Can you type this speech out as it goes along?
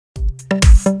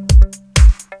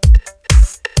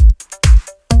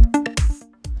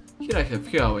Here I have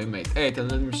HUAWEI Mate 8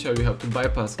 and let me show you how to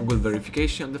bypass Google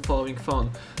verification on the following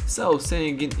phone. So,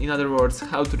 saying in other words,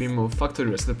 how to remove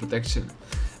factory reset protection.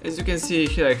 As you can see,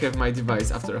 here I have my device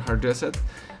after a hard reset,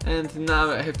 and now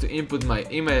I have to input my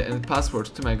email and password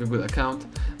to my Google account,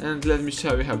 and let me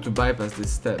show you how to bypass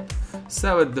this step.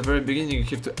 So at the very beginning you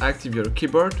have to activate your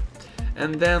keyboard,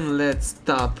 and then let's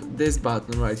tap this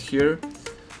button right here.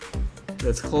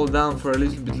 Let's hold down for a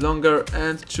little bit longer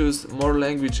and choose more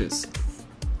languages.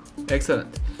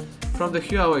 Excellent. From the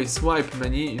HUAWEI swipe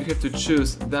menu you have to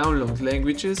choose download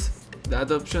languages,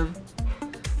 that option,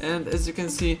 and as you can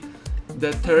see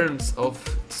the terms of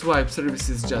swipe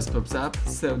services just pops up,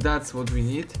 so that's what we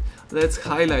need. Let's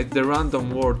highlight the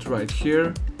random word right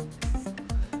here,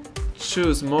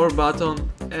 choose more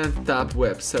button and tap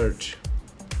web search.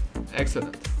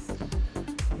 Excellent.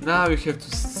 Now you have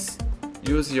to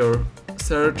use your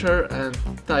searcher and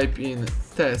type in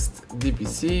test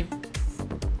DPC,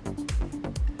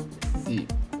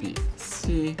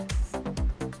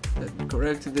 let me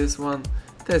correct this one,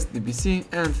 test DPC,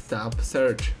 and tap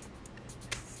search.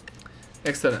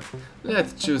 Excellent.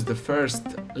 Let's choose the first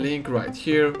link right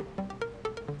here.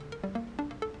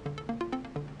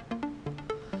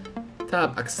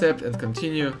 Tap accept and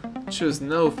continue. Choose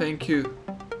no thank you.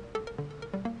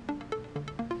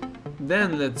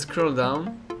 Then let's scroll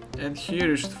down and here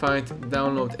you should find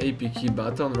download APK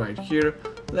button right here.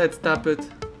 Let's tap it.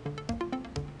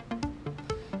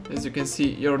 As you can see,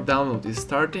 your download is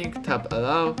starting. Tap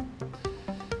allow.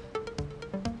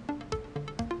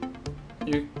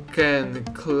 You can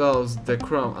close the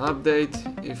Chrome update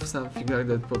if something like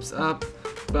that pops up,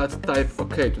 but type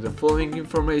OK to the following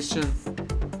information.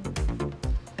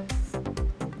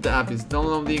 The app is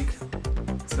downloading,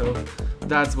 so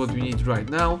that's what we need right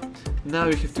now. Now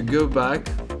you have to go back.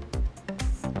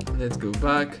 Let's go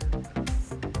back,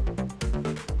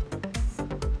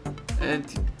 and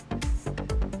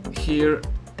here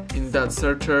in that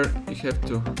searcher you have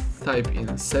to type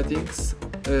in settings,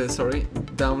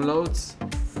 downloads.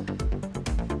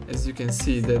 As you can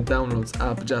see, the downloads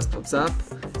app just pops up,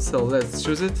 so let's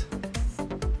choose it,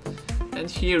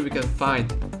 and here we can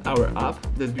find our app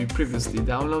that we previously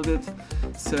downloaded.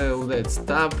 So let's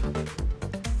tap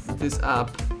this app,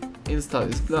 install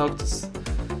is blocked,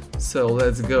 so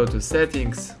let's go to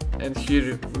settings, and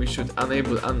here we should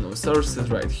enable unknown sources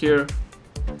right here.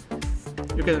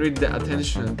 You can read the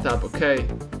attention and tap OK.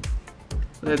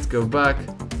 Let's go back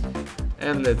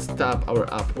and let's tap our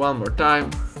app one more time.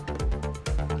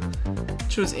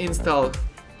 Choose install,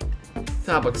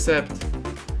 tap accept.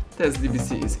 Test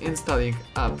DPC is installing,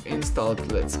 app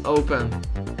installed, let's open.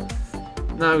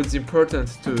 Now it's important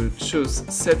to choose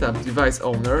setup device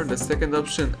owner, the second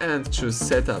option, and choose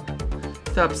setup.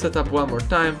 Tap setup one more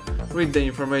time, read the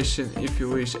information if you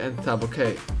wish and tap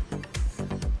OK.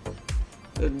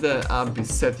 The app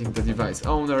is setting the device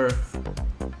owner.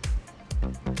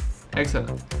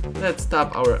 Excellent. Let's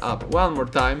tap our app one more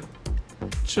time,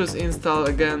 choose install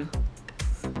again,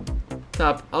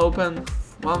 tap open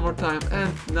one more time,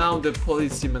 and now the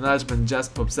policy management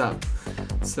just pops up.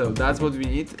 So that's what we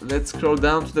need. Let's scroll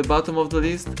down to the bottom of the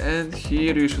list, and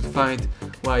here you should find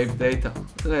wipe data.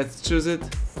 Let's choose it,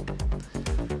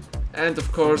 and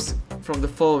of course from the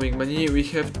following menu we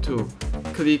have to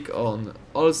click on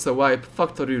also wipe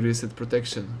factory reset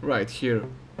protection right here.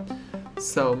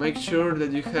 So make sure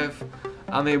that you have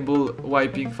enable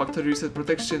wiping factory reset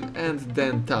protection and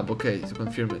then tap OK to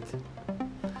confirm it.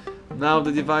 Now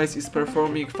the device is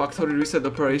performing factory reset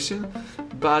operation,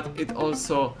 but it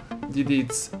also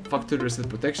deletes factory reset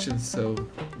protection, so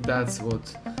that's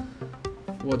what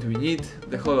we need.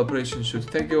 The whole operation should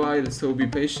take a while, so be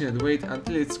patient and wait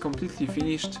until it's completely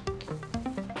finished.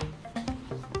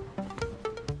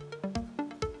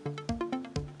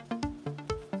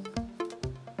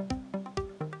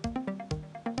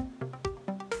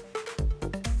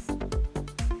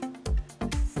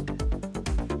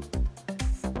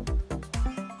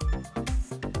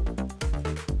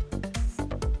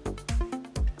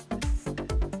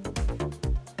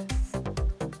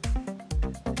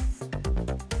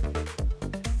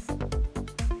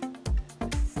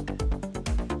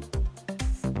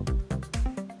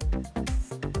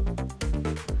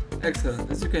 Excellent,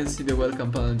 as you can see the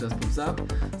welcome panel just pops up,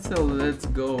 so let's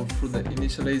go through the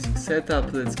initializing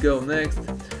setup. Let's go next,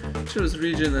 choose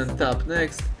region and tap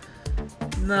next.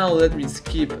 Now let me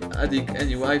skip adding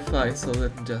any Wi-Fi, so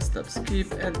let me just tap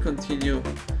skip and continue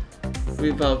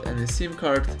without any SIM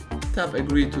card. Tap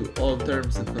agree to all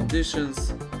terms and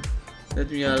conditions. Let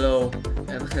me allow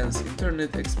enhance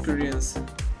internet experience.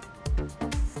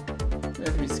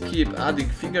 Let me skip keep adding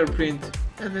fingerprint,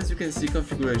 and as you can see,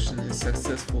 configuration is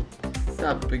successful.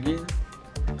 Tap begin,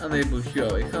 enable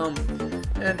Huawei Home,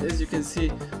 and as you can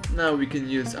see, now we can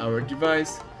use our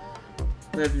device.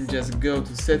 Let me just go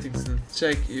to settings and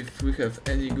check if we have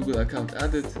any Google account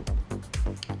added.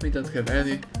 We don't have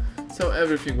any, so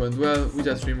everything went well. We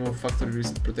just removed factory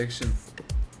reset protection.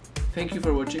 Thank you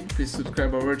for watching. Please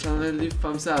subscribe our channel and leave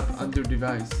thumbs up under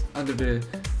the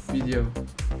video.